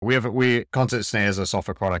Content Snare is a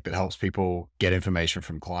software product that helps people get information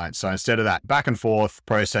from clients. So instead of that back and forth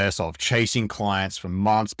process of chasing clients for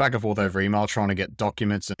months, back and forth over email, trying to get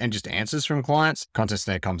documents and just answers from clients, Content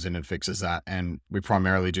Snare comes in and fixes that. And we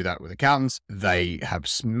primarily do that with accountants. They have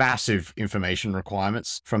massive information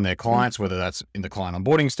requirements from their clients, whether that's in the client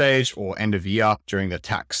onboarding stage or end of year during the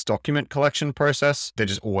tax document collection process. They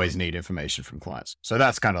just always need information from clients. So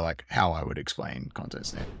that's kind of like how I would explain Content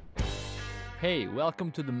Snare. Hey,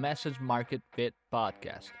 welcome to the Message Market Fit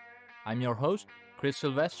podcast. I'm your host, Chris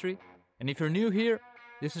Silvestri, and if you're new here,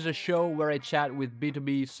 this is a show where I chat with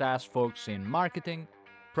B2B SaaS folks in marketing,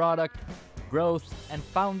 product, growth, and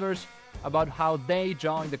founders about how they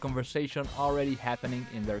join the conversation already happening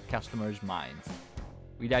in their customers' minds.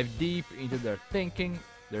 We dive deep into their thinking,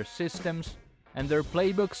 their systems, and their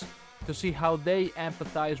playbooks to see how they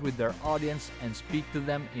empathize with their audience and speak to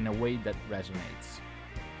them in a way that resonates,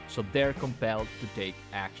 so they're compelled to take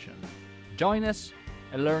action. Join us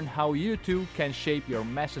and learn how you too can shape your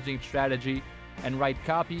messaging strategy and write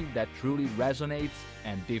copy that truly resonates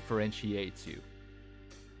and differentiates you.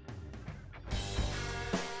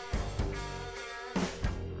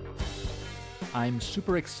 I'm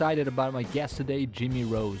super excited about my guest today, Jimmy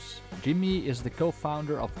Rose. Jimmy is the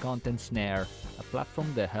co-founder of Content Snare, a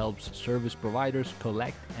platform that helps service providers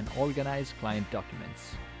collect and organize client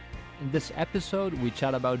documents. In this episode, we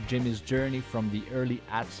chat about Jimmy's journey from the early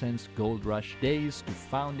AdSense gold rush days to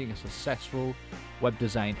founding a successful web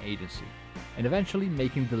design agency, and eventually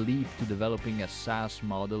making the leap to developing a SaaS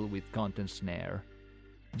model with Content Snare.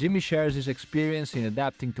 Jimmy shares his experience in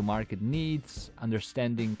adapting to market needs,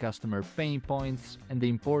 understanding customer pain points, and the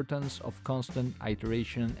importance of constant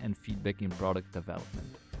iteration and feedback in product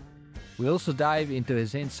development. We also dive into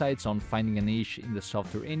his insights on finding a niche in the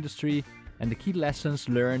software industry and the key lessons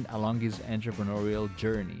learned along his entrepreneurial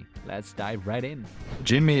journey. Let's dive right in.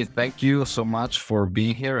 Jimmy, thank you so much for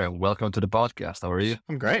being here and welcome to the podcast. How are you?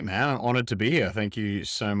 I'm great, man. I'm honored to be here. Thank you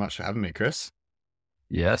so much for having me, Chris.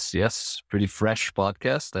 Yes. Pretty fresh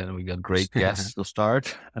podcast and we got great guests to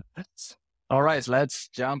start. All right, let's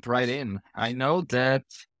jump right in. I know that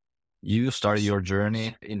you started your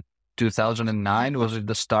journey in 2009. Was it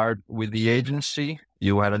the start with the agency?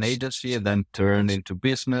 You had an agency and then turned into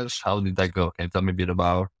business. How did that go? Can you tell me a bit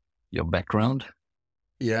about your background?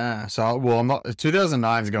 Yeah. So, I'm not,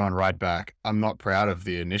 2009 is going right back. I'm not proud of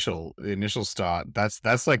the initial start.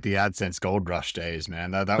 That's like the AdSense gold rush days, man.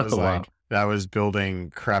 That was Wow. that was building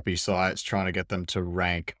crappy sites, trying to get them to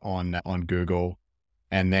rank on Google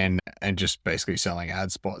and just basically selling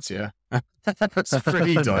ad spots. Yeah. It's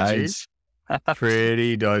pretty dodgy. Nice.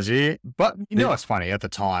 Pretty dodgy. But you know what's funny? At the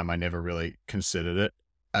time, I never really considered it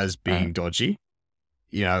as being dodgy.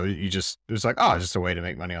 You know, it was like, oh, just a way to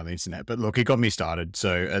make money on the internet. But look, it got me started.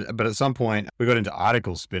 So, but at some point we got into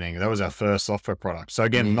article spinning. That was our first software product. So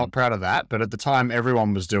again, not proud of that. But at the time,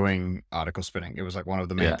 everyone was doing article spinning. It was like one of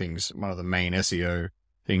the main things, one of the main SEO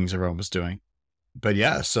things everyone was doing. But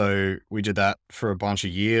yeah, so we did that for a bunch of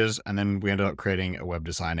years. And then we ended up creating a web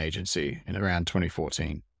design agency in around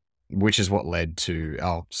 2014. Which is what led to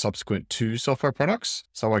our subsequent two software products.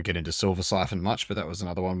 So I won't get into Silver Siphon much, but that was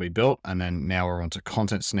another one we built. And then now we're onto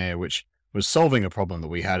Content Snare, which was solving a problem that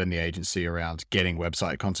we had in the agency around getting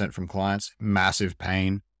website content from clients. Massive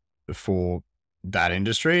pain for that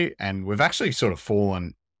industry. And we've actually sort of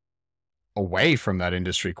fallen away from that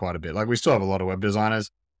industry quite a bit. Like we still have a lot of web designers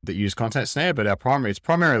that use Content Snare, but it's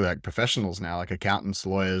primarily like professionals now, like accountants,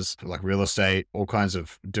 lawyers, like real estate, all kinds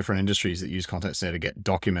of different industries that use Content Snare to get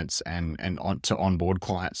documents and to onboard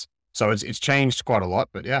clients. So it's changed quite a lot,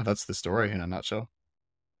 but yeah, that's the story in a nutshell.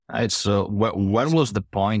 All right. So when was the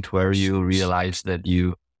point where you realized that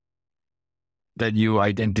you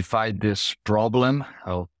identified this problem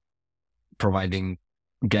of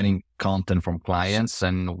getting content from clients,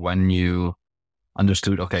 and when you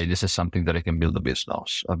understood, okay, this is something that I can build a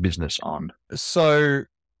business on? So,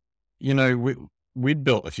 you know, we'd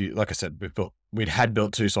built a few, like I said, we had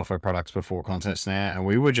built two software products before Content Snare, and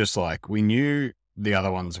we were just like, we knew the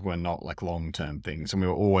other ones were not like long-term things, and we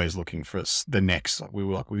were always looking for the next. Like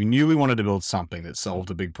we knew we wanted to build something that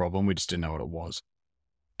solved a big problem. We just didn't know what it was.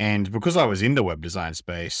 And because I was in the web design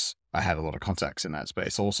space, I had a lot of contacts in that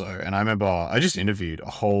space also. And I remember I just interviewed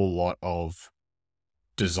a whole lot of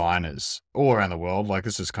designers all around the world. Like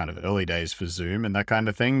this is kind of early days for Zoom and that kind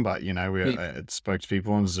of thing. But, you know, I spoke to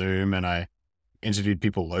people on Zoom and I interviewed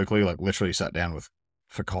people locally, like literally sat down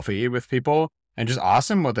for coffee with people and just asked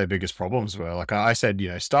them what their biggest problems were. Like I said, you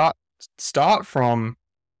know, start from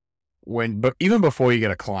but even before you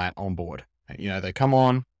get a client on board, you know, they come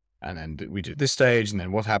on and then we do this stage and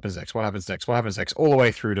then what happens next, all the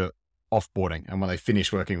way through to offboarding and when they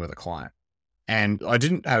finish working with a client. And I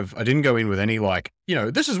didn't go in with any like,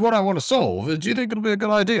 this is what I want to solve. Do you think it'll be a good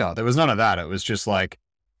idea? There was none of that. It was just like,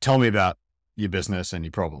 tell me about your business and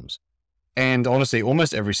your problems. And honestly,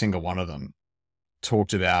 almost every single one of them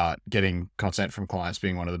talked about getting consent from clients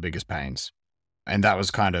being one of the biggest pains. And that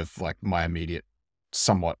was kind of like my immediate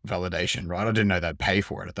somewhat validation, right? I didn't know they'd pay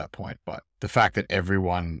for it at that point, but the fact that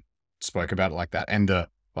everyone spoke about it like that and the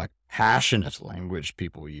like passionate language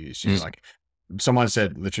people use, like someone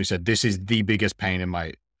literally said, this is the biggest pain in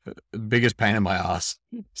my ass.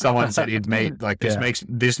 Someone said it made like,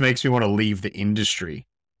 this makes me want to leave the industry.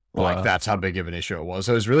 Wow. Like that's how big of an issue it was.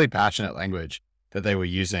 So it was really passionate language that they were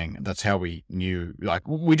using. That's how we knew, like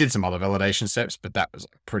we did some other validation steps, but that was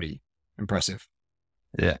like pretty impressive.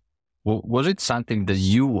 Yeah. Well, was it something that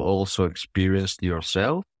you also experienced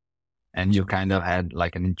yourself and you kind of had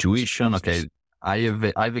like an intuition? Okay,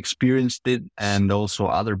 I've experienced it and also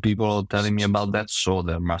other people telling me about that. So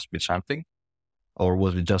there must be something. Or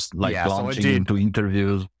was it just like launching into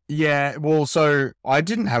interviews? Yeah. Well, so I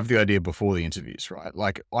didn't have the idea before the interviews, right?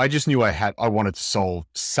 Like I just knew I wanted to solve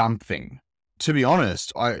something. To be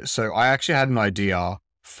honest, I actually had an idea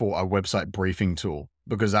for a website briefing tool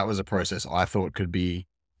because that was a process I thought could be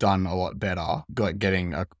done a lot better, like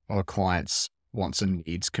getting a client's wants and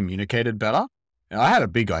needs communicated better. And I had a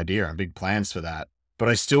big idea and big plans for that, but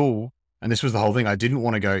and this was the whole thing, I didn't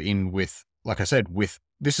want to go in with, like I said, with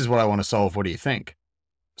this is what I want to solve. What do you think?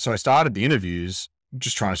 So I started the interviews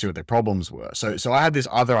just trying to see what their problems were. So I had this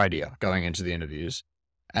other idea going into the interviews,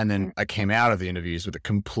 and then I came out of the interviews with a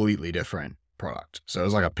completely different product. So it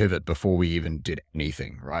was like a pivot before we even did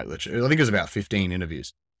anything, right? Literally, I think it was about 15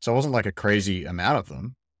 interviews. So it wasn't like a crazy amount of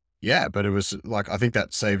them. Yeah, but it was like, I think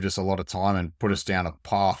that saved us a lot of time and put us down a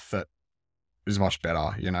path that is much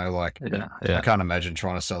better, like I can't imagine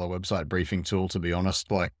trying to sell a website briefing tool, to be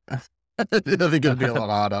honest. Like I think it'd be a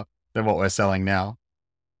lot harder than what we're selling now.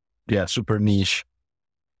 Yeah, super niche.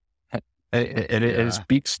 It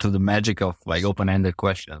speaks to the magic of like open-ended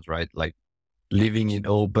questions, right? Like leaving it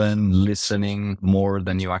open, listening more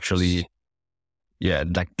than you actually,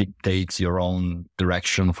 like dictates your own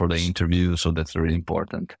direction for the interview. So that's really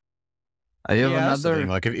important. I have another.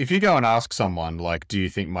 Like if you go and ask someone, like, do you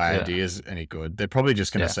think my idea is any good? They're probably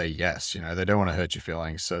just going to say yes. They don't want to hurt your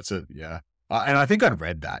feelings. So it's and I think I'd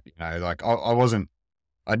read that. Like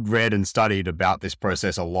I'd read and studied about this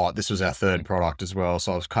process a lot. This was our third product as well,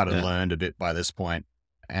 so I was kind of learned a bit by this point.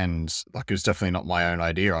 And like it was definitely not my own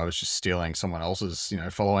idea. I was just stealing someone else's,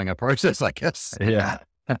 following a process, I guess. Yeah,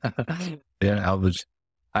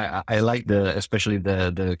 I like especially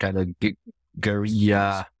the kind of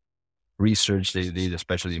guerrilla research they did,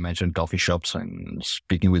 especially you mentioned coffee shops and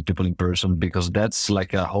speaking with people in person, because that's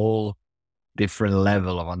like a whole different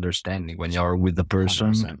level of understanding when you're with the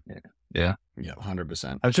person. 100%. Yeah,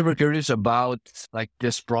 100%. I'm super curious about like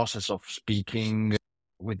this process of speaking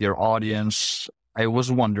with your audience. I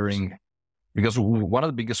was wondering, because one of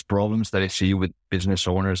the biggest problems that I see with business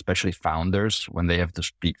owners, especially founders, when they have to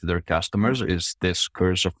speak to their customers is this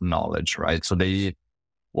curse of knowledge, right? So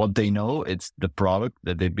what they know, it's the product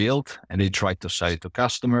that they built and they try to sell it to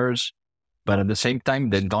customers. But at the same time,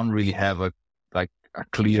 they don't really have a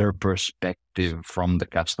clear perspective from the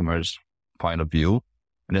customer's point of view.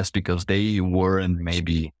 And that's because they weren't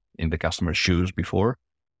maybe in the customer's shoes before.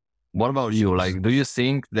 What about you? Like, do you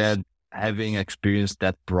think that having experienced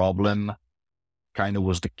that problem kind of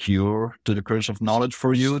was the cure to the curse of knowledge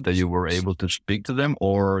for you, that you were able to speak to them,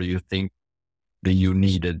 or you think that you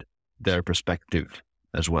needed their perspective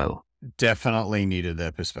as well? Definitely needed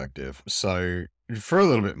their perspective. So for a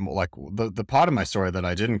little bit more, like the part of my story that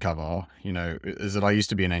I didn't cover, is that I used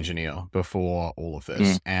to be an engineer before all of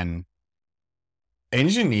this. And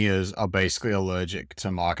engineers are basically allergic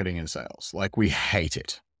to marketing and sales. Like we hate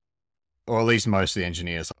it, or at least most of the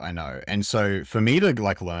engineers I know. And so for me to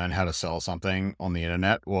like learn how to sell something on the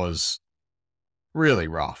internet was really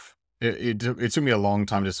rough. It took me a long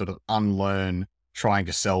time to sort of unlearn trying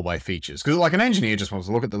to sell by features. Because like an engineer just wants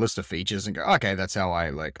to look at the list of features and go, okay, that's how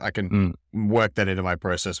I can work that into my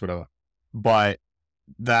process, whatever. But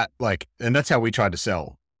that and that's how we tried to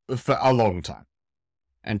sell for a long time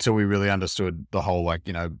until we really understood the whole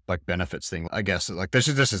benefits thing. I guess like this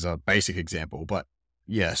is a basic example, but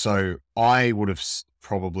yeah, so I would have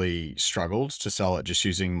probably struggled to sell it just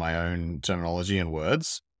using my own terminology and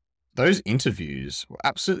words. Those interviews were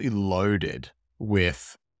absolutely loaded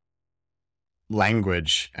with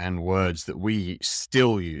language and words that we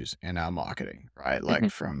still use in our marketing, right?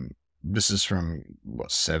 Like this is from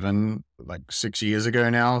 6 years ago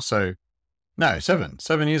now. So no, 7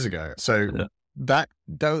 years ago. So that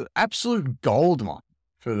was absolute gold mine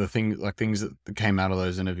for the things that came out of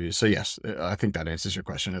those interviews. So yes, I think that answers your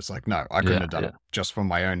question. It's like, no, I couldn't have done it just from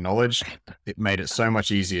my own knowledge. It made it so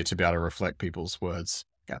much easier to be able to reflect people's words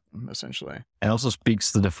at them, essentially. And also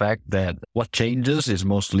speaks to the fact that what changes is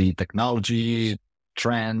mostly technology,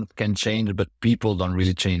 trend can change, but people don't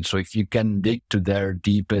really change. So if you can dig to their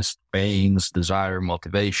deepest pains, desire,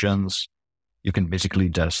 motivations, you can basically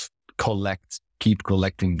just keep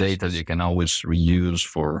collecting data that you can always reuse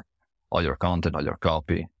for all your content, all your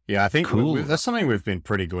copy. Yeah, I think that's something we've been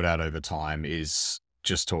pretty good at over time, is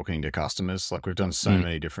just talking to customers. Like we've done so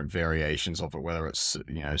many different variations of it, whether it's,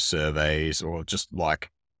 surveys or just like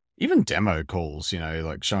even demo calls,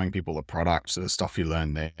 like showing people the products, the stuff you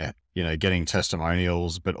learn there, getting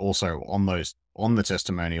testimonials, but also on the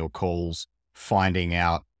testimonial calls, finding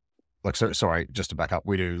out, like, sorry, just to back up,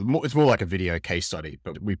 it's more like a video case study,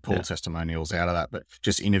 but we pull testimonials out of that. But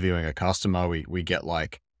just interviewing a customer, we get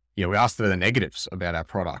like, we ask for the negatives about our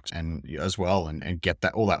product and as well, and get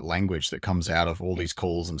all that language that comes out of all these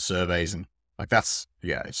calls and surveys. And like, it's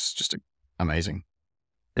just amazing.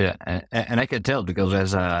 Yeah. And I can tell, because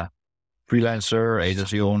as a freelancer,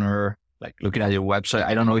 agency owner, like looking at your website,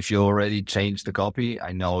 I don't know if you already changed the copy.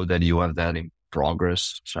 I know that you have that in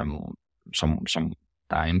progress some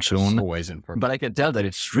time soon. It's always in progress. But I can tell that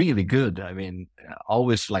it's really good. I mean,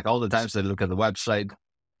 always, like all the times that I look at the website.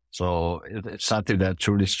 So it's something that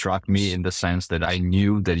truly struck me in the sense that I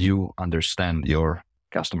knew that you understand your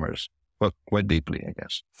customers quite deeply, I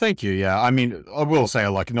guess. Thank you. Yeah. I mean, I will say,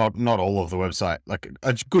 like, not all of the website, like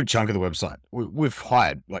a good chunk of the website, we've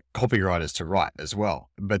hired like copywriters to write as well,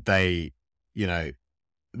 but they,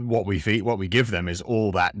 what we give them is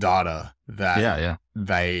all that data that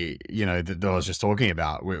they, that I was just talking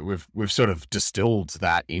about. We've sort of distilled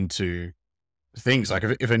that into things. Like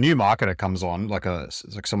if a new marketer comes on, like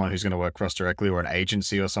someone who's going to work for us directly, or an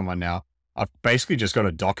agency or someone now, I've basically just got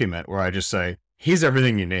a document where I just say, here's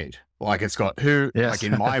everything you need. Like it's got like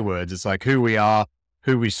in my words, it's like who we are,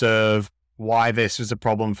 who we serve, why this is a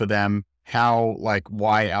problem for them,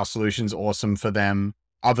 why our solution's awesome for them,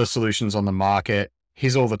 other solutions on the market.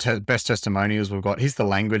 Here's all the best testimonials we've got. Here's the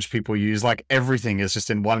language people use. Like everything is just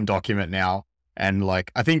in one document now. And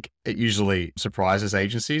like, I think it usually surprises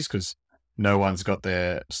agencies because no one's got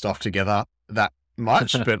their stuff together that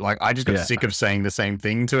much, but like, I just got sick of saying the same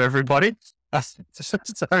thing to everybody.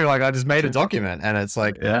 So like, I just made a document and it's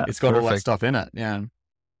like, it's got all that stuff in it. Yeah.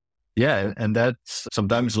 Yeah. And that's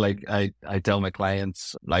sometimes like, I tell my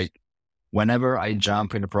clients, like whenever I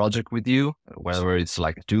jump in a project with you, whether it's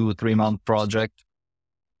like a 2-3 month project,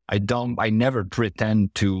 I never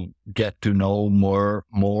pretend to get to know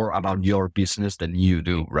more about your business than you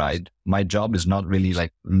do, right? My job is not really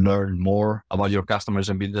like learn more about your customers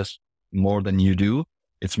and business more than you do.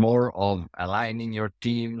 It's more of aligning your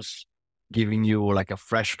teams, giving you like a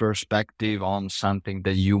fresh perspective on something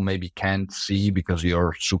that you maybe can't see because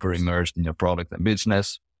you're super immersed in your product and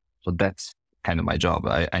business. So that's kind of my job.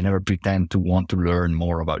 I never pretend to want to learn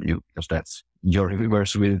more about you because you're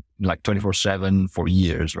immersed with like 24/7 for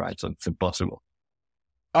years, right? So it's impossible.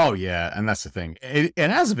 Oh yeah. And that's the thing. And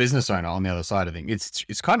as a business owner on the other side of things,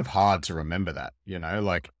 it's kind of hard to remember that,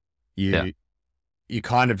 like you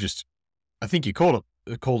kind of just, I think you called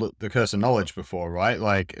it the curse of knowledge before, right?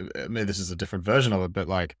 Like maybe this is a different version of it, but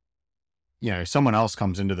like, someone else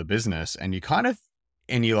comes into the business and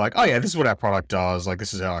you're like, oh yeah, this is what our product does. Like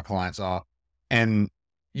this is how our clients are. And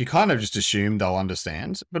you kind of just assume they'll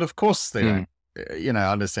understand, but of course they don't,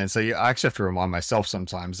 understand. So I actually have to remind myself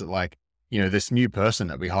sometimes that like, this new person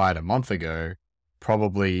that we hired a month ago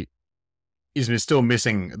probably is still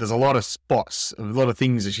missing. There's a lot of spots, a lot of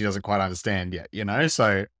things that she doesn't quite understand yet,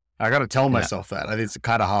 so I got to tell myself that. I think it's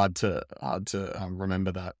kind of hard to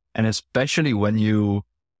remember that. And especially when you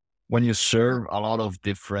serve a lot of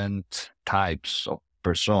different types of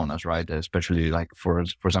personas, right? Especially like for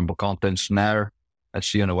example, Content Snare. I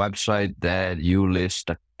see on the website that you list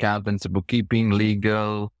accountants, bookkeeping,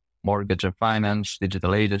 legal, mortgage and finance,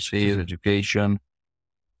 digital agencies, education.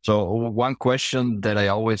 So one question that I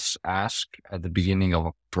always ask at the beginning of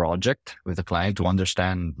a project with a client to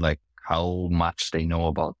understand like how much they know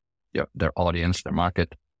about their audience, their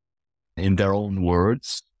market in their own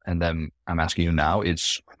words. And then I'm asking you now,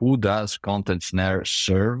 it's who does Content Snare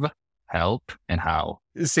serve, help, and how?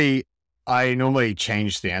 See, I normally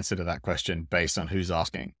change the answer to that question based on who's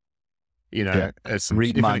asking. It's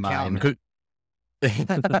read my mind.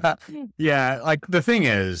 Yeah, like the thing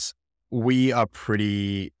is, we are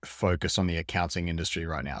pretty focused on the accounting industry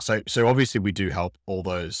right now. So obviously we do help all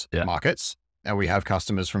those markets, and we have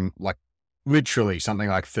customers from like literally something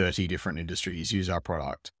like 30 different industries use our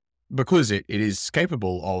product. because it is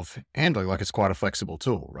capable of handling, like it's quite a flexible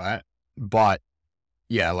tool, right? But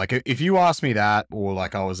yeah, like if you ask me that, or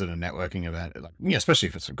like I was at a networking event, like, yeah, especially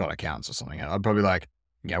if it's got accounts or something, I'd probably like,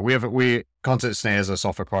 yeah, Content Snare is a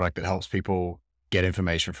software product that helps people get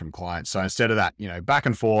information from clients. So instead of that, back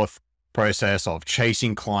and forth process of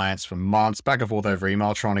chasing clients for months, back and forth over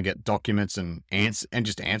email, trying to get documents and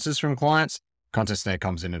just answers from clients, Content Snare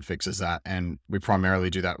comes in and fixes that. And we primarily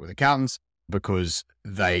do that with accountants because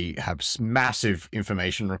they have massive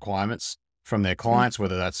information requirements from their clients,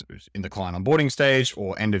 whether that's in the client onboarding stage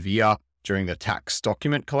or end of year during the tax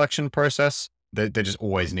document collection process. They just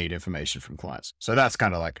always need information from clients. So that's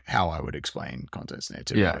kind of like how I would explain Content Snare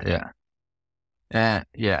to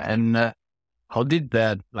And how did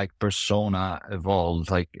that like persona evolve?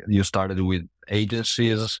 Like you started with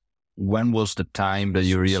agencies. When was the time that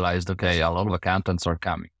you realized, okay, a lot of accountants are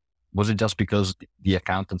coming? Was it just because the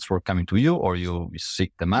accountants were coming to you, or you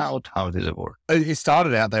seek them out? How did it work? It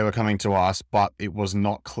started out they were coming to us, but it was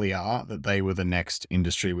not clear that they were the next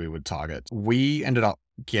industry we would target. We ended up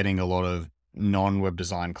getting a lot of non-web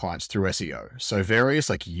design clients through SEO. So various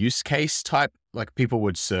like use case type, like people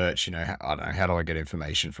would search, I don't know, how do I get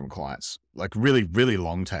information from clients? Like really, really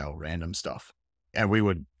long tail random stuff. And we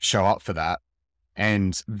would show up for that.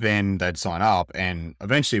 And then they'd sign up, and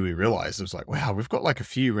eventually we realized it was like, wow, we've got like a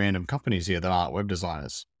few random companies here that aren't web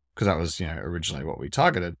designers, because that was, originally what we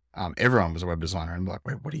targeted. Everyone was a web designer, and like,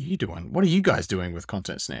 wait, what are you doing? What are you guys doing with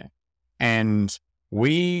Content Snare? And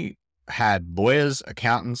we had lawyers,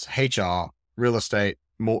 accountants, HR, real estate,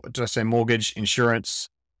 mortgage, insurance,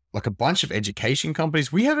 like a bunch of education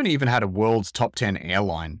companies. We haven't even had a world's top 10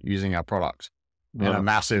 airline using our product. And a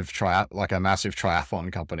massive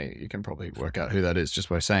triathlon company. You can probably work out who that is just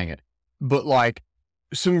by saying it. But like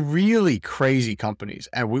some really crazy companies.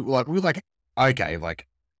 And we were like, okay, like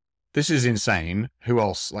this is insane. Who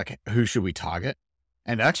else? Like who should we target?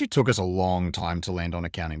 And it actually took us a long time to land on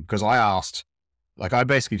accounting, because I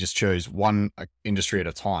basically just chose one industry at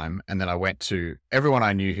a time. And then I went to everyone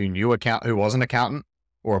I knew who was an accountant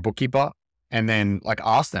or a bookkeeper, and then like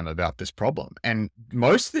asked them about this problem. And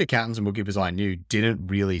most of the accountants and bookkeepers I knew didn't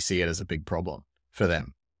really see it as a big problem for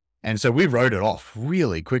them. And so we wrote it off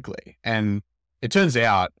really quickly. And it turns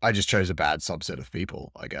out I just chose a bad subset of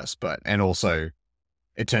people, I guess. And also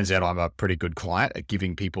it turns out I'm a pretty good client at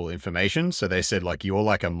giving people information. So they said like, you're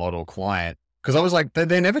like a model client. Cause I was like,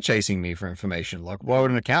 they're never chasing me for information. Like, why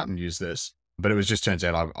would an accountant use this? But it was just turns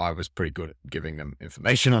out I was pretty good at giving them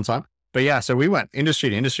information on time. But yeah, so we went industry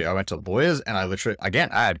to industry. I went to lawyers, and I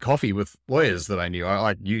had coffee with lawyers that I knew. I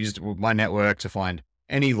like used my network to find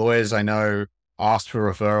any lawyers I know, asked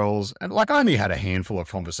for referrals, and like I only had a handful of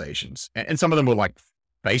conversations. And some of them were like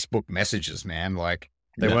Facebook messages, man. Like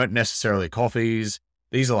they weren't necessarily coffees.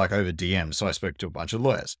 These are like over DMs. So I spoke to a bunch of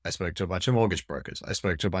lawyers. I spoke to a bunch of mortgage brokers. I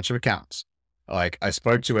spoke to a bunch of accountants. Like I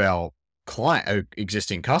spoke to our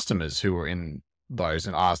existing customers who were in those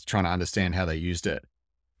and trying to understand how they used it.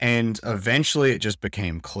 And eventually it just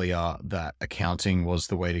became clear that accounting was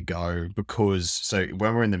the way to go, so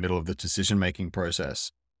when we're in the middle of the decision-making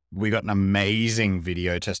process, we got an amazing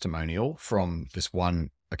video testimonial from this one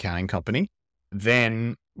accounting company.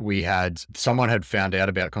 Then someone had found out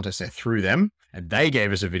about Content Snare through them, and they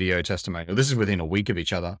gave us a video testimonial. This is within a week of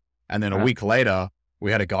each other. And then a week later,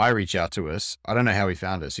 we had a guy reach out to us. I don't know how he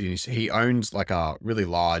found us. He owns like a really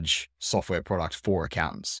large software product for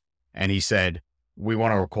accountants. And he said, we're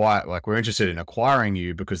interested in acquiring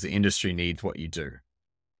you because the industry needs what you do.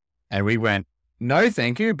 And we went, no,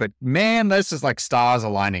 thank you. But man, this is like stars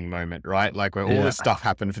aligning moment, right? Like where all this stuff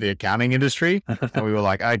happened for the accounting industry. And we were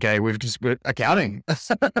like, okay, we're accounting.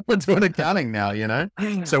 We're doing accounting now,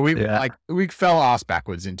 So we fell ass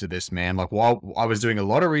backwards into this, man. Like while I was doing a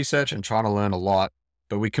lot of research and trying to learn a lot,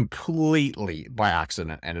 but we completely by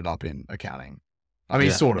accident ended up in accounting. I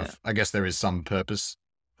mean, sort of, I guess there is some purpose,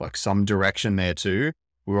 like some direction there too.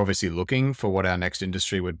 We're obviously looking for what our next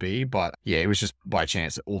industry would be, but yeah, it was just by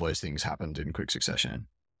chance that all those things happened in quick succession.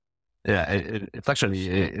 Yeah, it's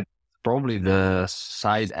actually probably the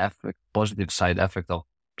positive side effect of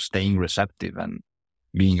staying receptive and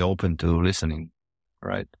being open to listening,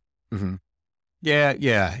 right? Mm-hmm. Yeah,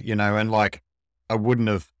 and like I wouldn't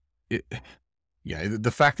have.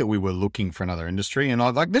 The fact that we were looking for another industry, and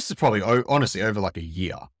this is probably honestly over like a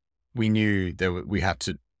year, we knew that we had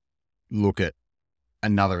to look at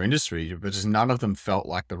another industry, but just none of them felt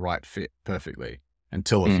like the right fit perfectly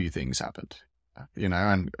until a few things happened,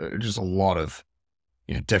 and just a lot of,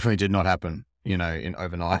 definitely did not happen, in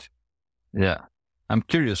overnight. Yeah. I'm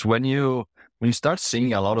curious, when you start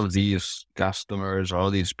seeing a lot of these customers, all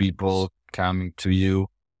these people coming to you,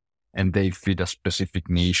 and they fit a specific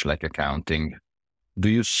niche like accounting,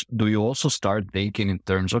 do you also start thinking in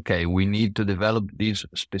terms, okay, we need to develop these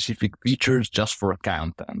specific features just for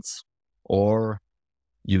accountants, or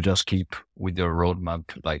you just keep with your roadmap,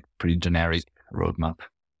 like pretty generic roadmap?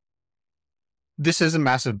 This is a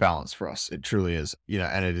massive balance for us. It truly is,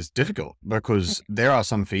 and it is difficult because there are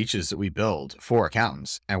some features that we build for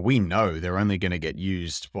accountants and we know they're only going to get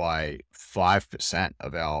used by 5%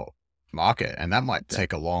 of our market. And that might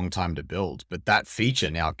take a long time to build, but that feature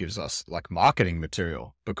now gives us like marketing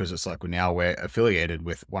material because it's like now we're affiliated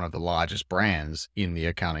with one of the largest brands in the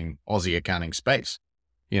Aussie accounting space.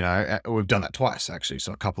 We've done that twice actually.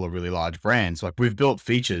 So a couple of really large brands, like we've built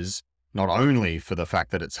features not only for the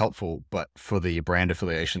fact that it's helpful, but for the brand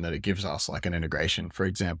affiliation that it gives us, like an integration, for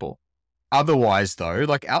example. Otherwise though,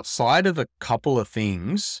 like outside of a couple of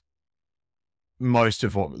things, most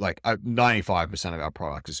of what, like 95% of our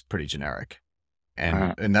product is pretty generic.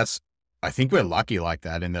 And that's, I think we're lucky like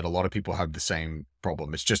that in that a lot of people have the same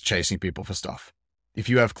problem. It's just chasing people for stuff. If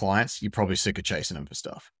you have clients, you're probably sick of chasing them for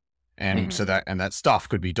stuff. And so that stuff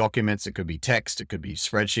could be documents, it could be text, it could be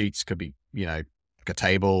spreadsheets, it could be, like a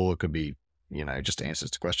table, it could be, just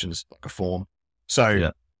answers to questions like a form.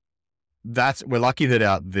 So we're lucky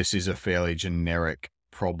that this is a fairly generic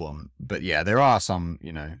problem, but yeah, there are some,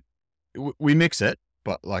 we mix it,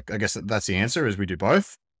 but like, I guess that's the answer is we do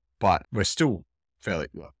both, but we're still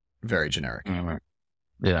very generic.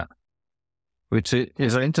 Yeah. Which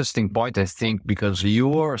is an interesting point, I think, because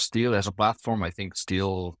you are still as a platform, I think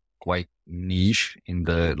still quite niche in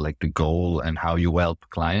the goal and how you help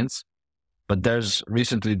clients. But there's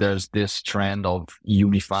this trend of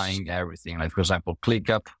unifying everything. Like, for example,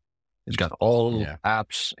 ClickUp, it's got all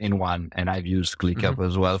apps in one. And I've used ClickUp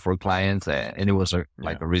as well for clients. And it was a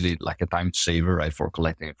really like a time saver, right? For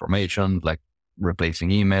collecting information, like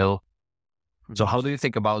replacing email. So how do you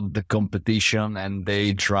think about the competition and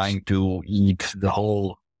they trying to eat the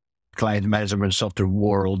whole client management software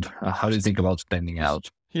world? How do you think about standing out?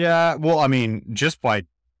 Yeah, well, I mean, just by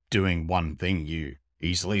doing one thing, you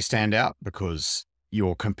easily stand out because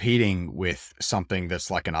you're competing with something that's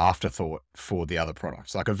like an afterthought for the other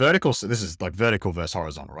products. Like this is like vertical versus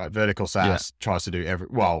horizontal, right? Vertical SaaS tries to do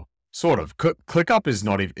sort of. ClickUp is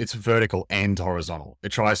not even, it's vertical and horizontal.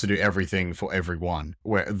 It tries to do everything for everyone,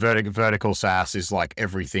 where vertical SaaS is like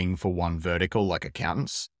everything for one vertical, like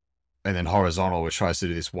accountants. And then horizontal, which tries to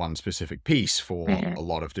do this one specific piece for a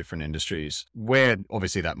lot of different industries, where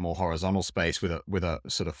obviously that more horizontal space with a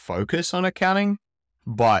sort of focus on accounting.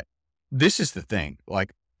 But this is the thing,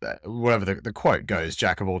 like whatever the quote goes,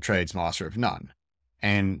 jack of all trades, master of none.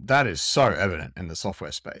 And that is so evident in the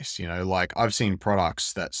software space. Like I've seen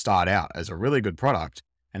products that start out as a really good product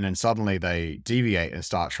and then suddenly they deviate and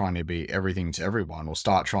start trying to be everything to everyone, or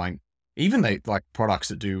even they like products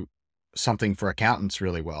that do something for accountants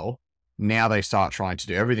really well. Now they start trying to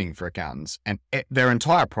do everything for accountants and their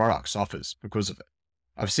entire product suffers because of it.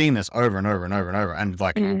 I've seen this over and over and over and over. And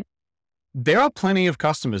like, there are plenty of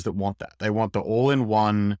customers that want that. They want the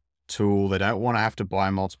all-in-one tool. They don't want to have to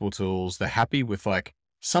buy multiple tools. They're happy with like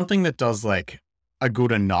something that does like a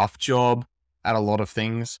good enough job at a lot of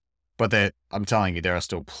things. But I'm telling you, there are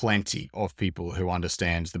still plenty of people who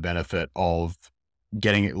understand the benefit of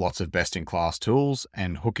getting lots of best-in-class tools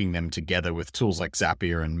and hooking them together with tools like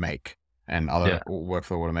Zapier and Make and other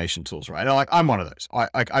workflow automation tools, right? And like, I'm one of those.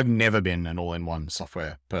 I've never been an all-in-one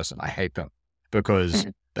software person. I hate them because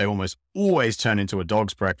they almost always turn into a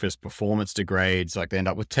dog's breakfast. Performance degrades, like they end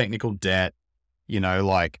up with technical debt.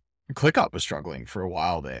 Like ClickUp was struggling for a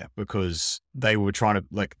while there because they were trying to,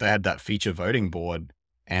 like, they had that feature voting board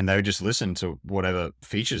and they would just listen to whatever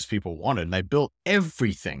features people wanted. And they built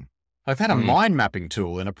everything. Like they had a mind mapping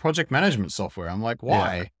tool in a project management software. I'm like,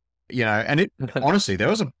 why? And it honestly,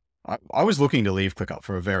 I was looking to leave ClickUp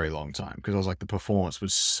for a very long time because I was like, the performance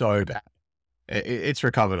was so bad. It's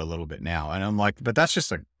recovered a little bit now. And I'm like, but that's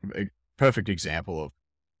just a perfect example of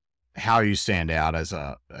how you stand out as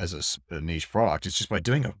a niche product. It's just by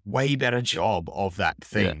doing a way better job of that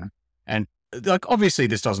thing. Yeah. And like, obviously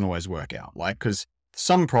this doesn't always work out, like, because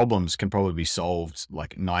some problems can probably be solved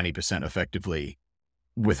like 90% effectively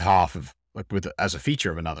with half of as a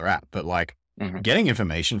feature of another app. But like getting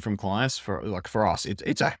information from clients for us,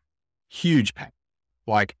 it's a huge pain.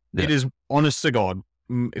 Like it is, honest to God,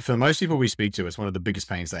 for most people we speak to, it's one of the biggest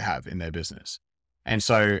pains they have in their business. And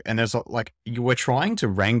there's like, we're trying to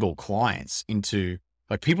wrangle clients into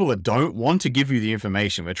like people that don't want to give you the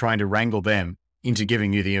information. We're trying to wrangle them into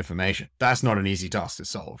giving you the information. That's not an easy task to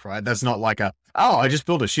solve, right? That's not like I just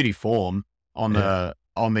built a shitty form on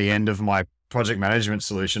the end of my project management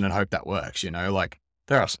solution and hope that works. Like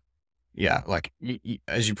there are yeah, like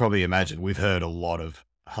as you probably imagine, we've heard a lot of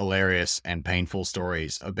hilarious and painful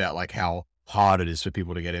stories about like how hard it is for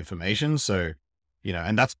people to get information. So,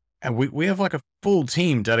 and we have like a full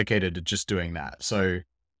team dedicated to just doing that. So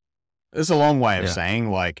it's a long way of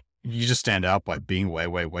saying like, you just stand out by being way,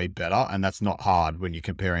 way, way better. And that's not hard when you're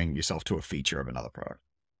comparing yourself to a feature of another product.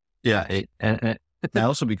 Yeah. And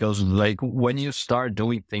also because like when you start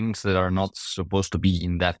doing things that are not supposed to be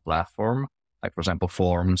in that platform, like for example,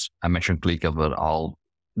 forms, I mentioned ClickUp, but all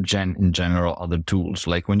in general, other tools,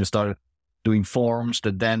 like when you start doing forms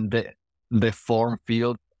that then the form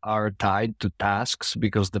field are tied to tasks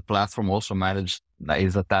because the platform also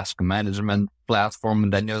is a task management platform.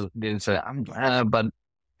 And then you say, but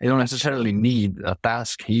I don't necessarily need a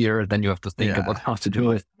task here. Then you have to think about how to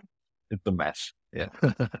do it. It's a mess. Yeah.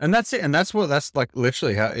 And that's it. And that's like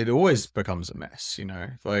literally how it always becomes a mess,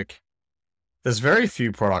 like there's very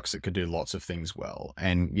few products that could do lots of things well.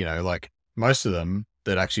 And, like most of them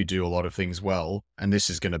that actually do a lot of things well, and this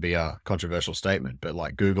is going to be a controversial statement, but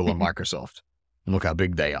like Google and Microsoft, and look how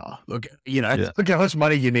big they are. Look, look how much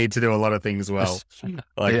money you need to do a lot of things well.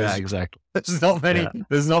 Like, exactly. There's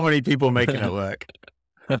not many people making it work.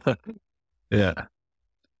 Yeah.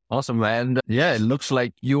 Awesome, man. Yeah, it looks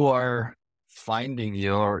like you are finding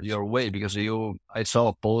your way because I saw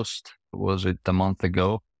a post, was it a month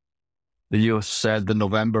ago? You said that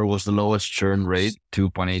November was the lowest churn rate,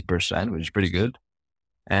 2.8%, which is pretty good.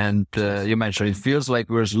 And you mentioned it feels like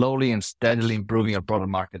we're slowly and steadily improving our product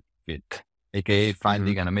market fit, aka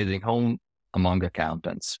finding an amazing home among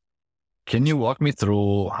accountants. Can you walk me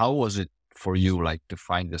through how was it for you, like to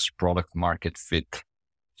find this product market fit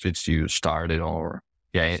since you started, or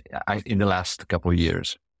in the last couple of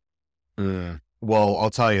years? Well, I'll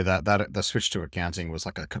tell you that the switch to accounting was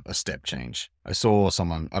like a step change. I saw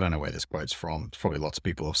someone, I don't know where this quote's from. Probably lots of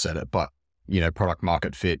people have said it, but product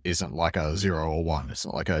market fit isn't like a 0 or 1. It's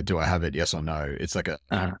not like a, do I have it? Yes or no. It's like a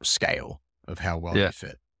scale of how well you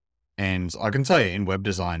fit. And I can tell you in web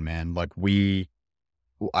design, man, like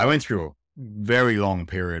I went through a very long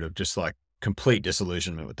period of just like complete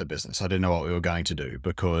disillusionment with the business. I didn't know what we were going to do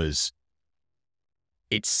because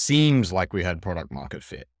it seems like we had product market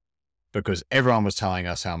fit. Because everyone was telling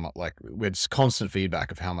us how much, like, we had constant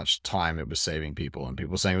feedback of how much time it was saving people, and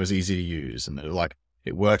people saying it was easy to use, and that like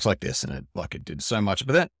it works like this, and it did so much.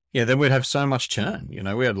 But then we'd have so much churn.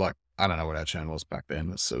 We had like, I don't know what our churn was back then.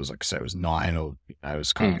 It was like, say it was 9, or it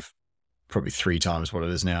was kind of probably 3 times what it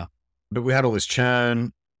is now. But we had all this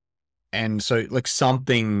churn, and so like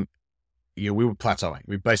something, we were plateauing.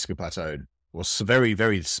 We basically plateaued. It was very,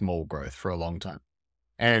 very small growth for a long time,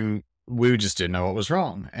 and we just didn't know what was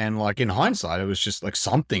wrong. And like in hindsight, it was just like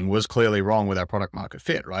something was clearly wrong with our product market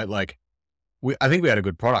fit, right? Like I think we had a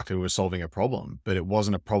good product and we were solving a problem, but it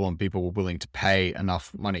wasn't a problem people were willing to pay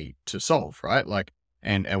enough money to solve, right? Like,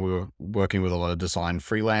 and we were working with a lot of design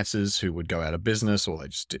freelancers who would go out of business, or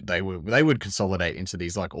they would consolidate into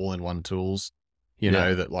these like all-in-one tools,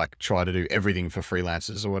 that like try to do everything for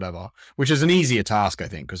freelancers or whatever, which is an easier task, I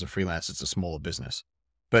think, because a freelancer, it's a smaller business.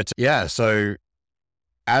 But yeah, so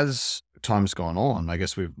as time's gone on, I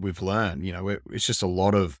guess we've learned, it's just a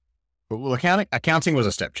lot of, well, accounting was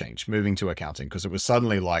a step change, moving to accounting, because it was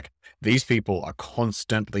suddenly like these people are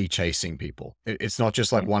constantly chasing people. It's not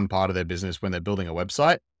just like one part of their business when they're building a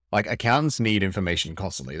website. Like accountants need information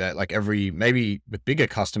constantly. That like maybe with bigger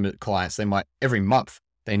clients, they might every month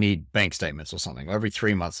they need bank statements or something. Or every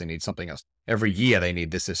 3 months they need something else. Every year they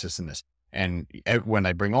need this, and this. And when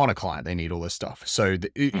they bring on a client, they need all this stuff. So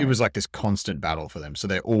it was like this constant battle for them. So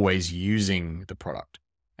they're always using the product.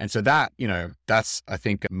 And so that, that's, I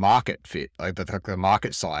think, market fit, like the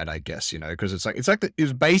market side, I guess, because it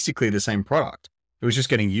was basically the same product. It was just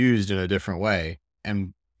getting used in a different way.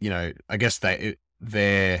 And, I guess I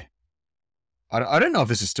don't know if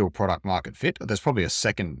this is still product market fit. There's probably a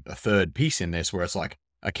third piece in this where it's like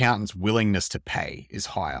accountants' willingness to pay is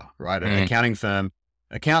higher, right? An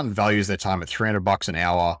accountant values their time at $300 an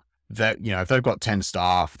hour. That, if they've got 10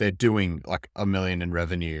 staff, they're doing like $1 million in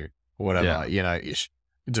revenue or whatever, ish,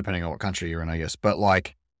 depending on what country you're in, I guess. But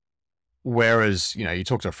like, whereas, you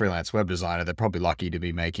talk to a freelance web designer, they're probably lucky to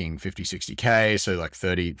be making 50, 60K. So like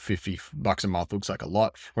 $50 a month looks like a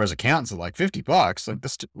lot. Whereas accountants are like $50, like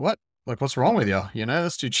this, what? Like, what's wrong with you?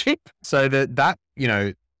 That's too cheap. So that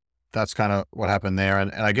that's kind of what happened there.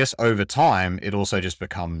 And I guess over time, it also just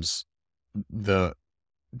becomes the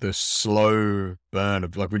slow burn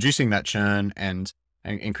of like reducing that churn and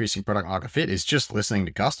increasing product market fit is just listening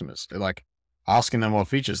to customers. They're like asking them what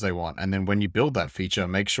features they want. And then when you build that feature,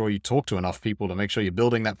 make sure you talk to enough people to make sure you're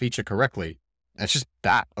building that feature correctly. And it's just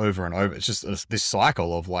that over and over. It's just this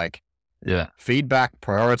cycle of like, Yeah. Feedback,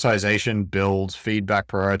 prioritization, build, feedback,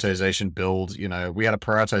 prioritization, build. We had a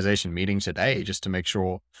prioritization meeting today just to make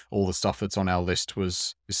sure all the stuff that's on our list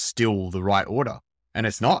is still the right order. And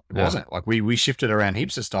it's not, it wasn't. Like we shifted around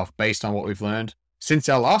heaps of stuff based on what we've learned since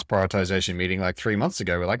our last prioritization meeting, like 3 months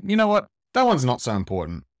ago. We're like, you know what? That one's not so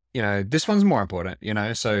important. This one's more important,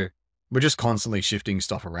 so we're just constantly shifting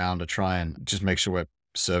stuff around to try and just make sure we're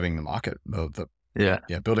serving the market,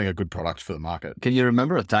 building a good product for the market. Can you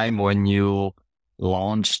remember a time when you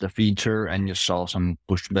launched a feature and you saw some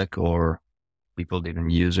pushback or people didn't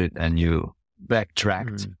use it and you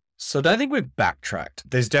backtracked? So I don't think we've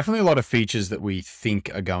backtracked. There's definitely a lot of features that we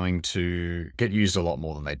think are going to get used a lot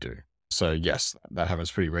more than they do. So yes, that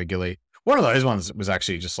happens pretty regularly. One of those ones was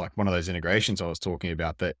actually just like one of those integrations I was talking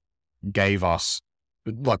about that gave us,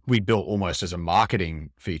 like, we built almost as a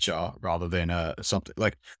marketing feature rather than something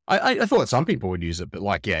like, I thought some people would use it, but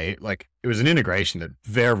it was an integration that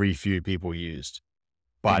very few people used,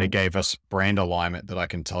 but it gave us brand alignment that I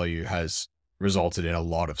can tell you has resulted in a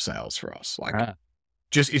lot of sales for us.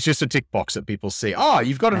 It's just a tick box that people see. Oh,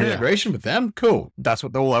 you've got an integration with them? Cool. That's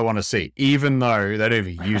all I want to see, even though they don't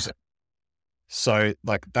even use it. So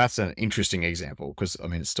that's an interesting example because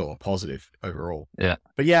it's still a positive overall. Yeah.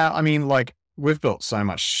 But we've built so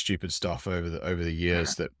much stupid stuff over the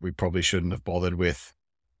years that we probably shouldn't have bothered with.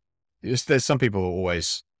 There's some people who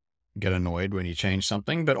always get annoyed when you change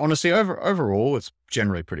something, but honestly, overall, it's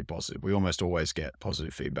generally pretty positive. We almost always get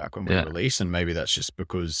positive feedback when we release, and maybe that's just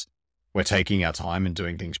because we're taking our time and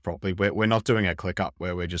doing things properly. We're not doing a click up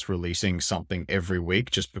where we're just releasing something every week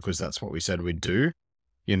just because that's what we said we'd do.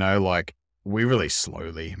 We release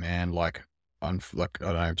slowly, man. I don't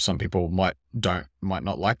know, some people might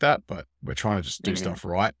not like that, but we're trying to just do stuff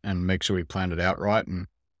right and make sure we planned it out right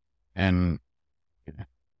and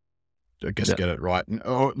I guess get it right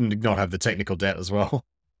and not have the technical debt as well.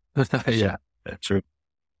 Yeah, that's true.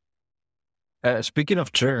 Speaking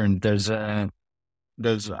of churn, I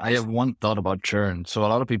have one thought about churn. So a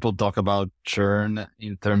lot of people talk about churn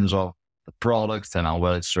in terms of the product and how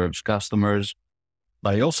well it serves customers.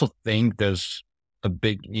 But I also think there's a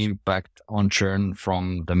big impact on churn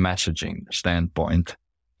from the messaging standpoint.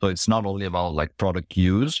 So it's not only about product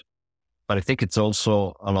use, but I think it's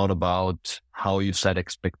also a lot about how you set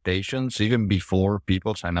expectations even before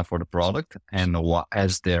people sign up for the product and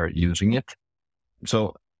as they're using it.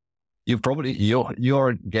 So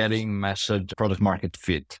you're getting message product market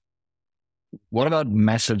fit. What about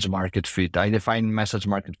message market fit? I define message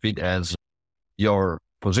market fit as your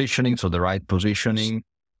positioning, so the right positioning,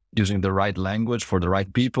 using the right language for the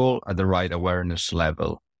right people at the right awareness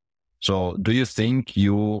level. So do you think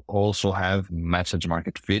you also have message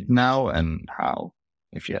market fit now, and how,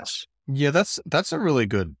 if yes? Yeah, that's a really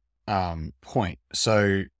good point.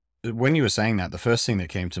 So when you were saying that, the first thing that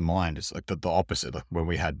came to mind is the opposite. When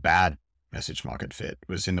we had bad message market fit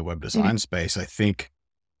was in the web design space. I think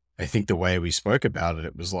the way we spoke about it,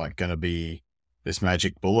 it was going to be this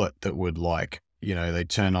magic bullet that would they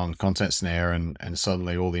turn on Content Snare and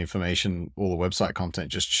suddenly all the information, all the website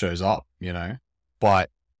content just shows up, But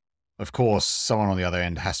of course, someone on the other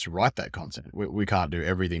end has to write that content. We can't do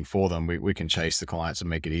everything for them. We can chase the clients and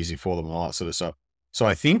make it easy for them and all that sort of stuff. So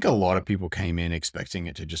I think a lot of people came in expecting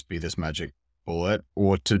it to just be this magic bullet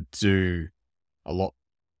or to do a lot.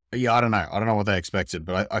 Yeah, I don't know. I don't know what they expected,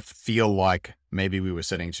 but I feel like maybe we were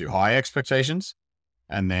setting too high expectations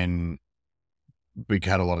and then we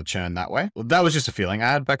had a lot of churn that way. Well, that was just a feeling I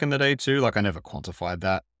had back in the day too. I never quantified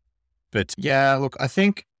that. But yeah, look, I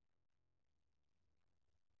think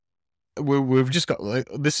we've just got,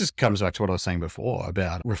 comes back to what I was saying before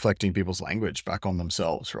about reflecting people's language back on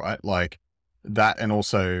themselves, right? That. And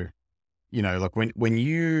also, when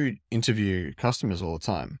you interview customers all the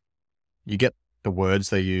time, you get the words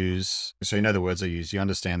they use. So the words they use, you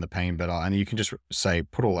understand the pain better, and you can just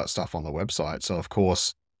put all that stuff on the website. So of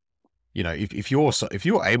course, if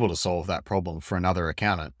you're able to solve that problem for another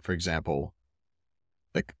accountant, for example,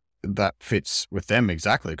 that fits with them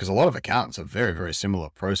exactly, because a lot of accountants have very, very similar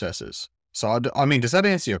processes. So does that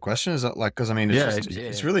answer your question? Is that because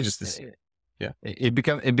it's really just this. Yeah, it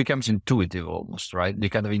becomes intuitive almost, right?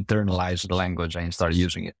 You kind of internalize the language and start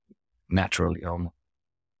using it naturally almost.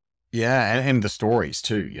 Yeah, and the stories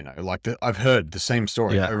too, I've heard the same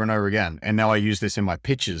story over and over again, and now I use this in my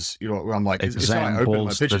pitches, where I'm examples it's how I open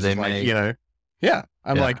my pitches, that they make.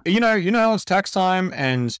 It's tax time,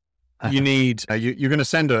 and you need, you're going to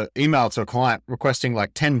send an email to a client requesting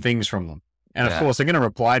 10 things from them. And of course, they're going to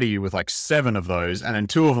reply to you with 7 of those, and then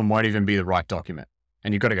 2 of them won't even be the right document.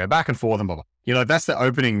 And you've got to go back and forth and blah, blah. That's the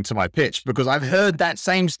opening to my pitch, because I've heard that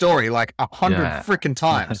same story 100 freaking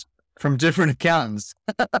times from different accountants.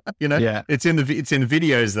 Yeah. It's in the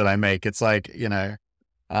videos that I make. It's like,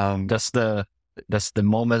 That's the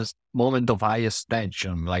moment of highest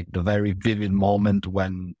tension, like the very vivid moment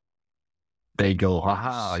when they go,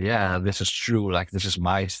 haha, yeah, this is true. Like this is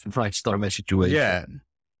my stormy situation. yeah.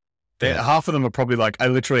 Yeah. Half of them are probably like, I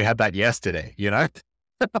literally had that yesterday,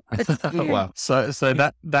 Wow. So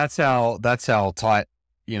that's how tight,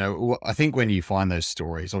 I think when you find those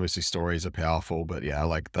stories, obviously stories are powerful, but yeah,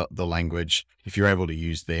 like the language, if you're able to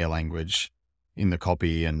use their language in the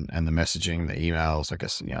copy and the messaging, the emails, I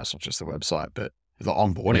guess, it's not just the website, but the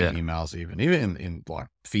onboarding emails, even in like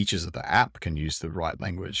features of the app can use the right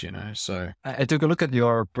language, so. I took a look at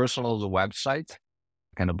your personal website,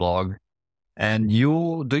 kind of blog, and do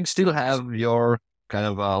you still have your kind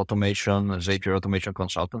of automation, Zapier automation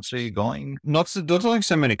consultancy going? Not doing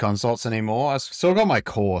so many consults anymore. I've still got my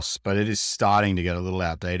course, but it is starting to get a little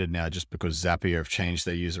outdated now just because Zapier have changed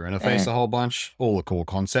their user interface a whole bunch. All the core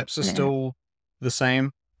concepts are still the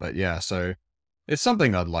same, but yeah, so it's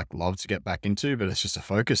something I'd love to get back into, but it's just a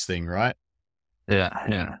focus thing, right?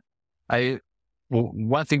 Yeah.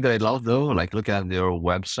 One thing that I love though, like looking at your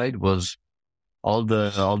website, was all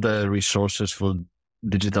the resources for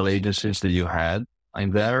digital agencies that you had in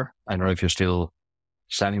there. I don't know if you're still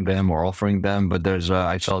selling them or offering them, but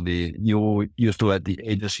I saw you used to at the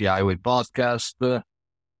Agency Highway podcast,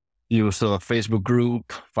 you used to a Facebook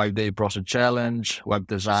group, 5-day process challenge, web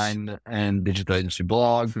design and digital agency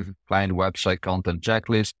blog, client website content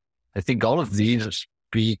checklist. I think all of these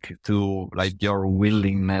speak to like your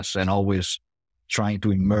willingness and always trying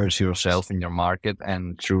to immerse yourself in your market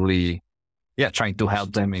and truly, trying to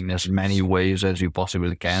help them in as many ways as you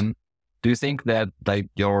possibly can. Do you think that like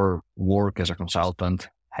your work as a consultant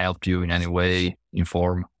helped you in any way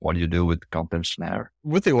inform what you do with Content Snare?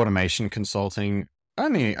 With the automation consulting,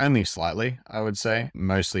 only slightly, I would say,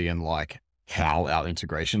 mostly in like how our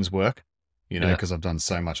integrations work, because I've done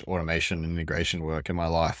so much automation and integration work in my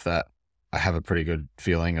life that I have a pretty good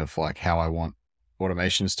feeling of like how I want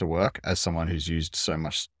automations to work as someone who's used so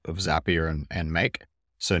much of Zapier and Make.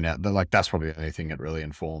 So now that's probably the only thing it really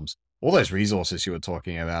informs. All those resources you were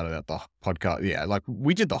talking about the podcast. Yeah. Like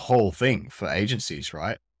we did the whole thing for agencies,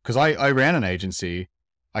 right? Because I ran an agency.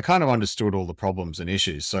 I kind of understood all the problems and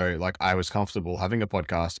issues. So like I was comfortable having a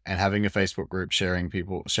podcast and having a Facebook group sharing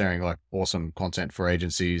like awesome content for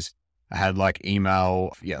agencies. I had like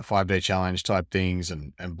email, 5-day challenge type things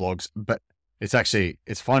and blogs, but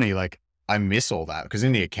it's funny. Like I miss all that because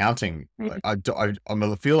in the accounting, like, I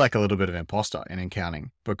feel like a little bit of imposter in accounting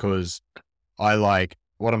because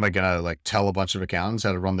what am I going to like tell a bunch of accountants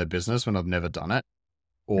how to run their business when I've never done it?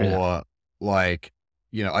 Or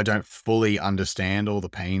I don't fully understand all the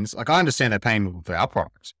pains. Like I understand their pain with our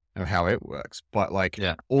product and how it works, but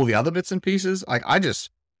all the other bits and pieces,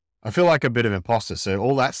 I feel like a bit of imposter. So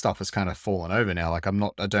all that stuff has kind of fallen over now. Like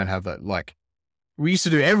I don't have that, like we used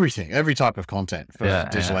to do every type of content for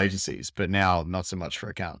digital agencies, but now not so much for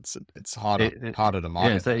accountants. It's harder to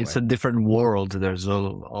market. Yeah, it's a different world. There's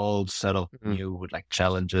all set of new like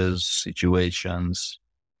challenges, situations,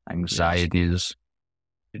 anxieties.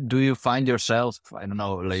 Do you find yourself, I don't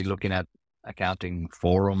know, like looking at accounting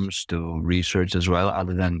forums to research as well,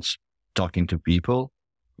 other than talking to people?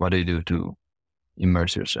 What do you do to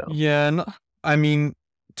immerse yourself? Yeah,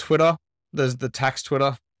 Twitter, there's the tax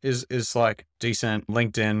Twitter is like decent.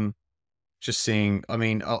 LinkedIn, just seeing,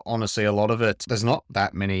 honestly, a lot of it, there's not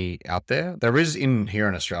that many out there. There is here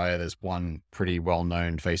in Australia, there's one pretty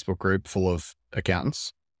well-known Facebook group full of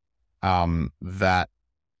accountants that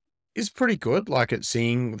is pretty good. Like at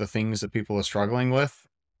seeing the things that people are struggling with.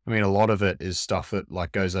 A lot of it is stuff that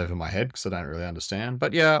like goes over my head because I don't really understand.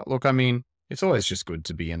 But yeah, look, it's always just good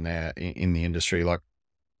to be in there in the industry. Like,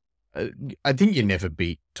 I think you never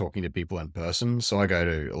beat talking to people in person. So I go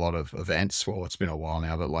to a lot of events. Well, it's been a while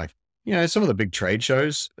now, but like, some of the big trade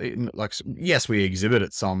shows, like, yes, we exhibit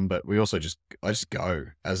at some, but we also I just go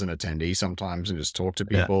as an attendee sometimes and just talk to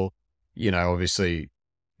people, obviously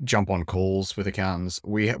jump on calls with accountants.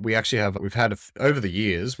 We actually we've had over the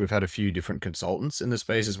years, we've had a few different consultants in the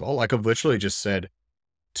space as well. Like I've literally just said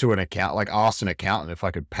to asked an accountant if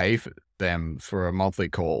I could pay for them for a monthly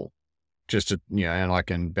call. Just to, and I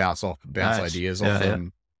can bounce ideas off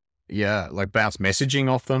them. Yeah. Like bounce messaging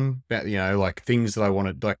off them, like things that I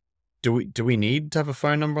wanted, like, do we need to have a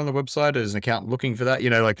phone number on the website? Is an accountant looking for that?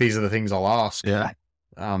 Like these are the things I'll ask. Yeah.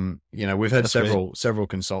 We've had several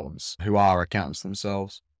consultants who are accountants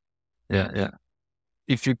themselves. Yeah.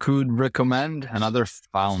 If you could recommend another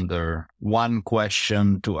founder, one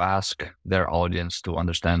question to ask their audience to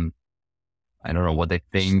understand, I don't know, what they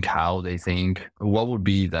think, how they think, what would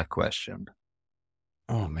be that question?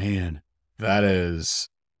 Oh man, that is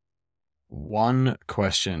one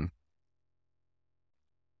question.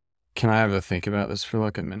 Can I have a think about this for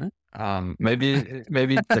like a minute? Maybe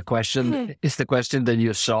the question is the question that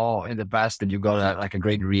you saw in the past that you got like a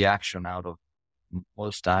great reaction out of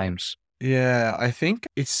most times. Yeah, I think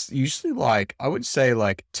it's usually like, I would say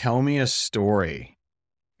like, tell me a story.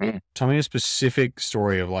 Tell me a specific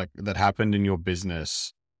story of like that happened in your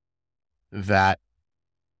business that,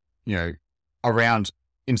 around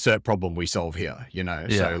insert problem we solve here, Yeah.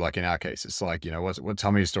 So like in our case, it's like,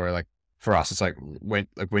 tell me a story. Like for us, it's like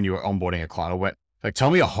when you were onboarding a client, or like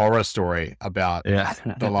tell me a horror story about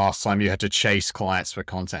the last time you had to chase clients for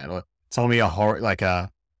content, or tell me a horror, like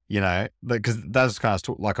because that's kind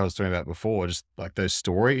of like I was talking about before, just like those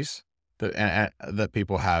stories that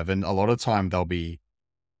people have. And a lot of time they'll be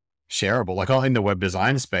shareable. Like in the web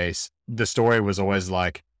design space, the story was always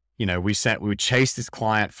like, we would chase this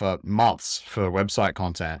client for months for website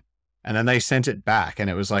content. And then they sent it back. And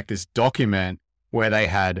it was like this document where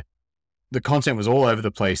the content was all over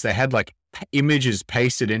the place. They had like images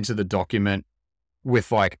pasted into the document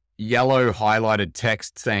with like yellow highlighted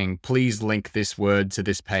text saying, please link this word to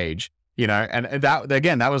this page, and that,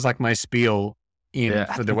 again, that was like my spiel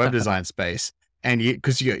for the web design space. And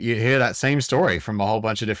because you hear that same story from a whole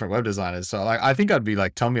bunch of different web designers. So like, I think I'd be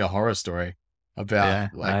like, tell me a horror story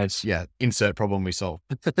about insert problem we solve.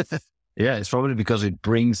 Yeah, it's probably because it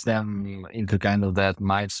brings them into kind of that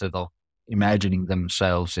mindset of imagining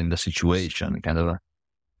themselves in the situation, kind of,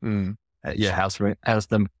 helps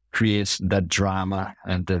them create that drama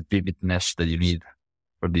and the vividness that you need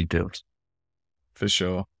for details. For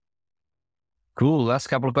sure. Cool. Last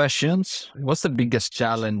couple of questions. What's the biggest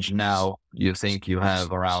challenge now you think you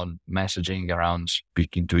have around messaging, around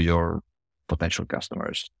speaking to your potential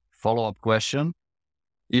customers? Follow-up question.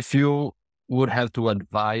 If you would have to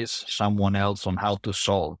advise someone else on how to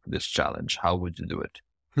solve this challenge, how would you do it?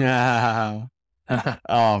 Yeah.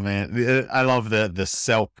 Oh man, I love the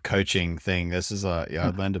self-coaching thing. This is I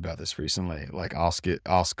learned about this recently. Like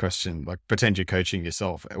ask question, like pretend you're coaching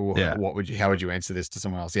yourself. How would you answer this to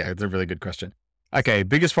someone else? Yeah, it's a really good question. Okay,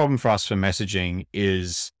 biggest problem for us for messaging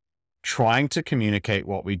is trying to communicate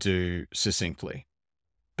what we do succinctly,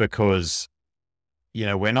 because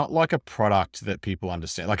we're not like a product that people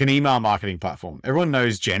understand, like an email marketing platform. Everyone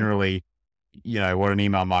knows generally what an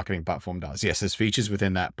email marketing platform does. Yes, there's features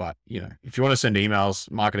within that, but if you want to send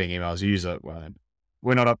emails, marketing emails, use it.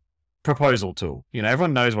 We're not a proposal tool.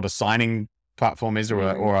 Everyone knows what a signing platform is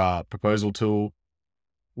or a proposal tool.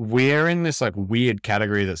 We're in this like weird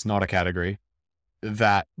category that's not a category,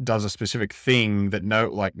 that does a specific thing that no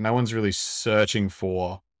one's really searching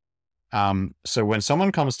for. So when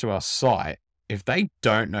someone comes to our site, if they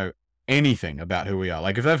don't know anything about who we are,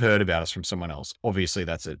 like if they've heard about us from someone else, obviously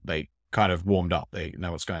that's it. They kind of warmed up. They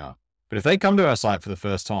know what's going on. But if they come to our site for the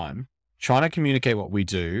first time, trying to communicate what we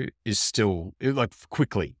do is still like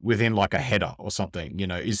quickly within like a header or something,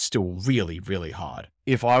 is still really, really hard.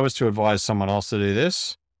 If I was to advise someone else to do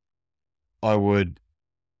this, I would,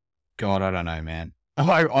 God, I don't know, man.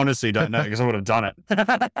 I honestly don't know, because I would have done it.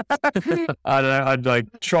 I don't know. I'd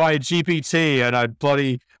like try GPT, and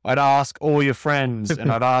I'd ask all your friends,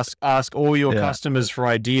 and I'd ask all your customers for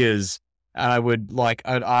ideas. And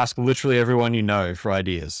I'd ask literally everyone for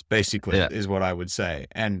ideas, basically, is what I would say.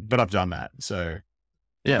 But I've done that. So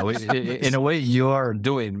yeah, in a way you're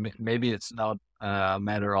doing, maybe it's not a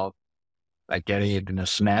matter of like getting it in a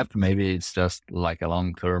snap. Maybe it's just like a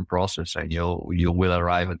long-term process, and you will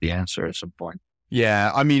arrive at the answer at some point.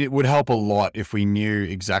 Yeah. I mean, it would help a lot if we knew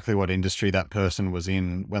exactly what industry that person was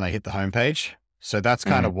in when they hit the homepage. So that's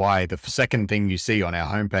kind of why the second thing you see on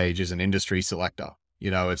our homepage is an industry selector.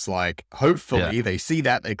 It's like, hopefully they see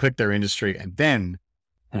that, they click their industry, and then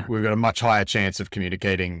we've got a much higher chance of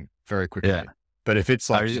communicating very quickly. Yeah. But if it's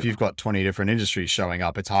like, if you've got 20 different industries showing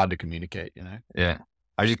up, it's hard to communicate, Yeah.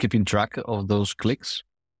 Are you keeping track of those clicks?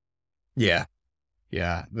 Yeah.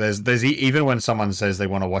 Yeah. There's even when someone says they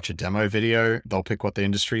want to watch a demo video, they'll pick what the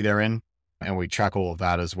industry they're in. And we track all of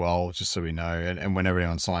that as well, just so we know. And when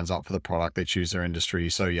everyone signs up for the product, they choose their industry.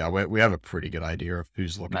 So yeah, we have a pretty good idea of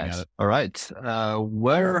who's looking at it. All right.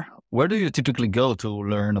 Where do you typically go to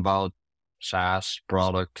learn about SaaS,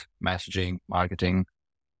 product, messaging, marketing?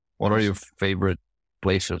 What are your favorite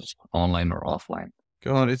places, online or offline?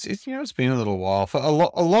 God, it's been a little while. For a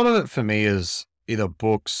lot of it for me is either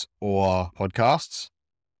books or podcasts.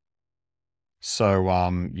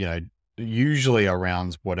 So usually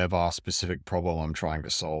around whatever specific problem I'm trying to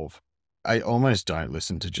solve. I almost don't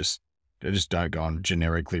listen to I just don't go and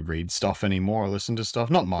generically read stuff anymore or listen to stuff.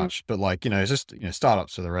 Not much, but like, it's just,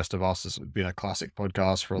 Startups for the Rest of Us has been a classic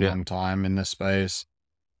podcast for a long time in this space.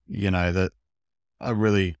 that are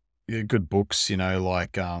really good books,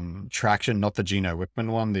 like Traction, not the Gino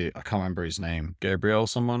Wickman one. I can't remember his name. Gabriel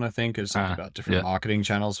someone, I think, is something about different marketing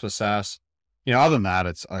channels for SaaS. Other than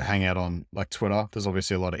that, I hang out on like Twitter. There's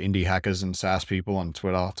obviously a lot of indie hackers and SaaS people on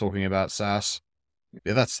Twitter talking about SaaS.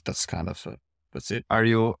 Yeah, that's kind of that's it. Are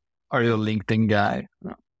you a LinkedIn guy?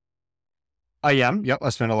 No. I am. Yep. I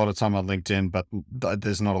spend a lot of time on LinkedIn, but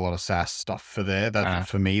there's not a lot of SaaS stuff for there.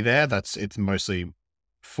 For me there. It's mostly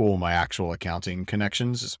for my actual accounting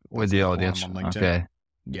connections with the audience on LinkedIn. Okay.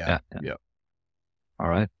 Yeah. All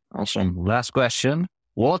right. Awesome. Last question.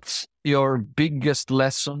 What's your biggest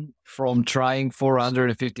lesson from trying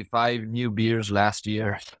 455 new beers last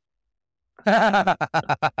year? I'd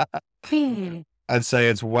say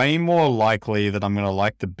it's way more likely that I'm going to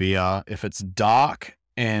like the beer if it's dark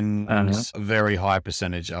and a very high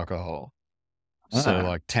percentage alcohol. So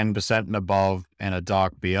like 10% and above and a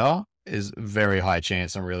dark beer is very high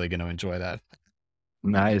chance I'm really going to enjoy that.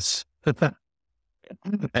 Nice.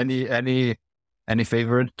 Any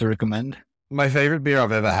favorite to recommend? My favorite beer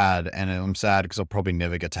I've ever had, and I'm sad because I'll probably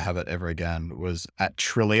never get to have it ever again, was at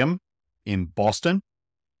Trillium in Boston.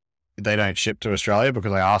 They don't ship to Australia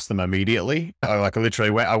because I asked them immediately.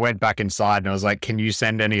 I went back inside and I was like, can you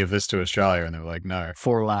send any of this to Australia? And they were like, no.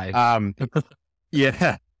 For life.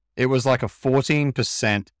 Yeah. It was like a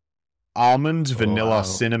 14% almond, vanilla,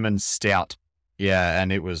 cinnamon stout. Yeah.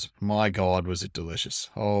 And it was, my God, was it delicious.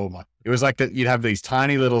 Oh my. It was like that. You'd have these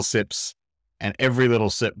tiny little sips and every little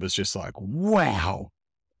sip was just like, wow.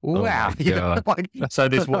 Wow. So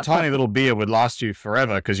this tiny little beer would last you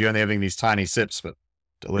forever because you're only having these tiny sips, but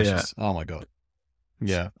delicious. Yeah. Oh my God.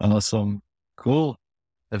 Yeah. Awesome. Cool.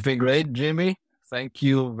 That's been great, Jimmy. Thank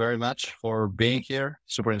you very much for being here.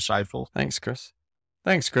 Super insightful. Thanks,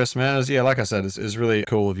 Chris, man. Like I said, it's really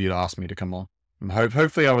cool of you to ask me to come on.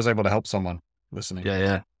 Hopefully I was able to help someone listening.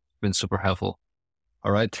 Yeah. Been super helpful.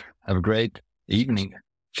 All right. Have a great evening.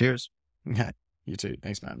 Cheers. Yeah. You too.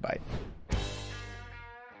 Thanks, man. Bye.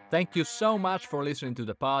 Thank you so much for listening to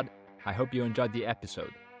the pod. I hope you enjoyed the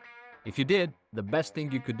episode. If you did, the best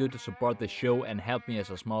thing you could do to support the show and help me as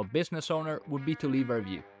a small business owner would be to leave a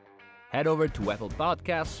review. Head over to Apple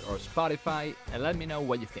Podcasts or Spotify and let me know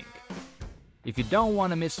what you think. If you don't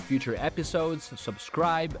want to miss future episodes,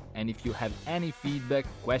 subscribe, and if you have any feedback,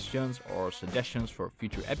 questions, or suggestions for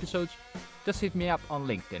future episodes, just hit me up on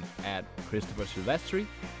LinkedIn at Christopher Silvestri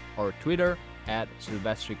or Twitter at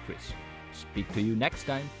SilvestriChris. Speak to you next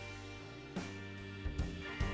time.